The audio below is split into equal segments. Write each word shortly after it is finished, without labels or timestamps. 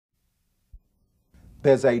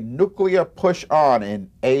There's a nuclear push on in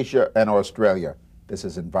Asia and Australia. This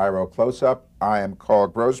is Enviro Close-Up. I am Carl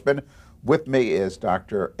Grossman. With me is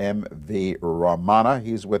Dr. M.V. Ramana.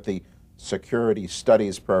 He's with the Security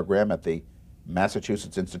Studies Program at the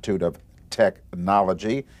Massachusetts Institute of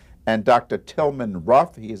Technology. And Dr. Tilman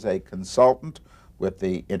Ruff. He's a consultant with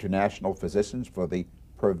the International Physicians for the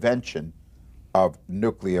Prevention of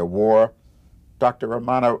Nuclear War. Dr.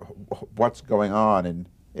 Ramana, what's going on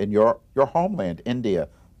in your homeland, India,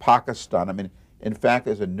 Pakistan? I mean, in fact,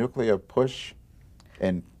 there's a nuclear push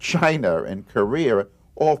in China and Korea,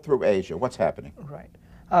 all through Asia. What's happening? Right.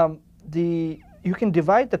 You can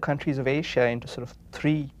divide the countries of Asia into sort of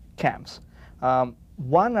three camps.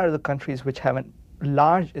 One are the countries which have a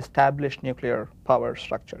large established nuclear power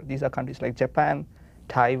structure. These are countries like Japan,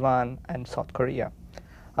 Taiwan, and South Korea.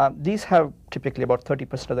 These have typically about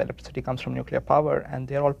 30% of the electricity comes from nuclear power, and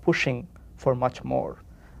they're all pushing for much more,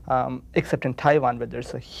 except in Taiwan, where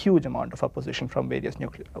there's a huge amount of opposition from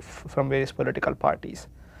various political parties.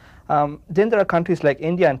 Then there are countries like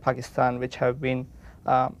India and Pakistan, which have been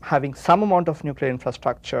having some amount of nuclear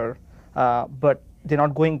infrastructure, but they're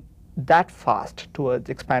not going that fast towards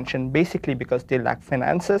expansion, basically because they lack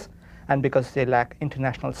finances and because they lack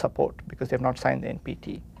international support, because they've not signed the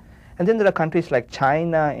NPT. And then there are countries like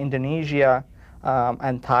China, Indonesia,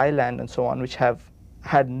 and Thailand, and so on, which have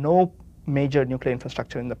had no major nuclear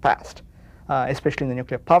infrastructure in the past, especially in the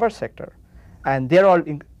nuclear power sector. And they're all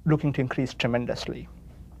looking to increase tremendously.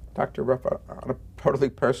 Dr. Ruff, on a totally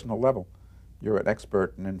personal level, you're an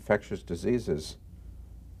expert in infectious diseases.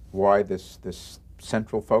 Why this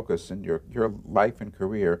central focus in your life and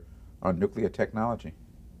career on nuclear technology?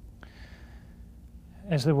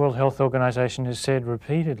 As the World Health Organization has said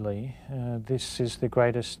repeatedly, this is the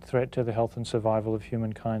greatest threat to the health and survival of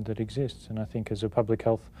humankind that exists. And I think as a public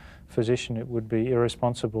health physician, it would be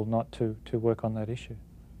irresponsible not to work on that issue.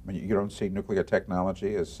 I mean, you don't see nuclear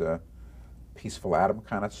technology as peaceful atom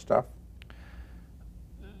kind of stuff?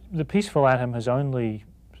 The peaceful atom has only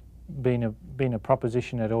been a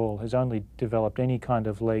proposition at all, has only developed any kind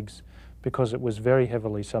of legs because it was very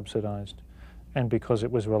heavily subsidized and because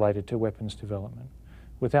it was related to weapons development.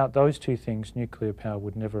 Without those two things, nuclear power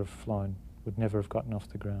would never have flown, would never have gotten off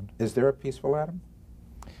the ground. Is there a peaceful atom?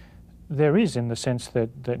 There is, in the sense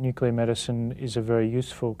that nuclear medicine is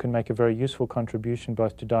can make a very useful contribution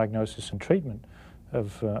both to diagnosis and treatment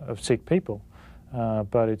of sick people,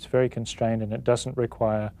 but it's very constrained and it doesn't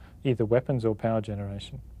require either weapons or power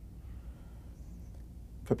generation.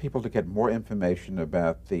 For people to get more information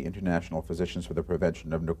about the International Physicians for the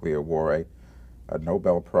Prevention of Nuclear War, a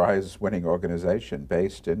Nobel Prize winning organization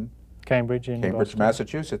based in Cambridge,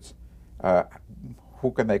 Massachusetts,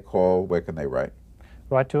 who can they call? Where can they write?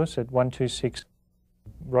 Write to us at 126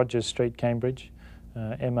 Rogers Street, Cambridge,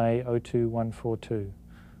 MA 02142.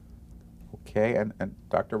 Okay, and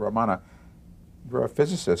Dr. Ramana, you're a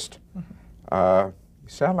physicist. You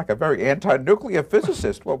sound like a very anti-nuclear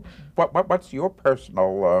physicist. Well, what's your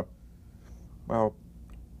personal,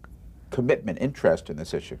 commitment, interest in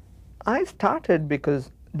this issue? I started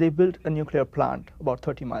because they built a nuclear plant about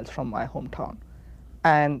 30 miles from my hometown.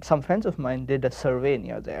 And some friends of mine did a survey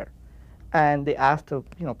near there. And they asked the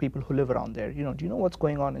people who live around there, do you know what's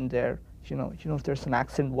going on in there? If there's an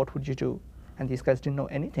accident, what would you do? And these guys didn't know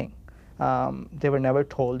anything. They were never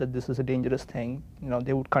told that this is a dangerous thing.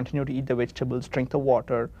 They would continue to eat the vegetables, drink the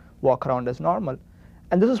water, walk around as normal.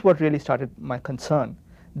 And this is what really started my concern,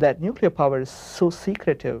 that nuclear power is so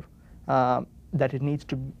secretive that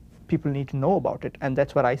people need to know about it. And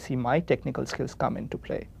that's where I see my technical skills come into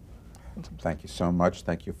play. Thank you so much.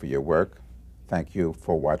 Thank you for your work. Thank you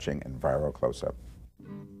for watching Enviro Close-Up.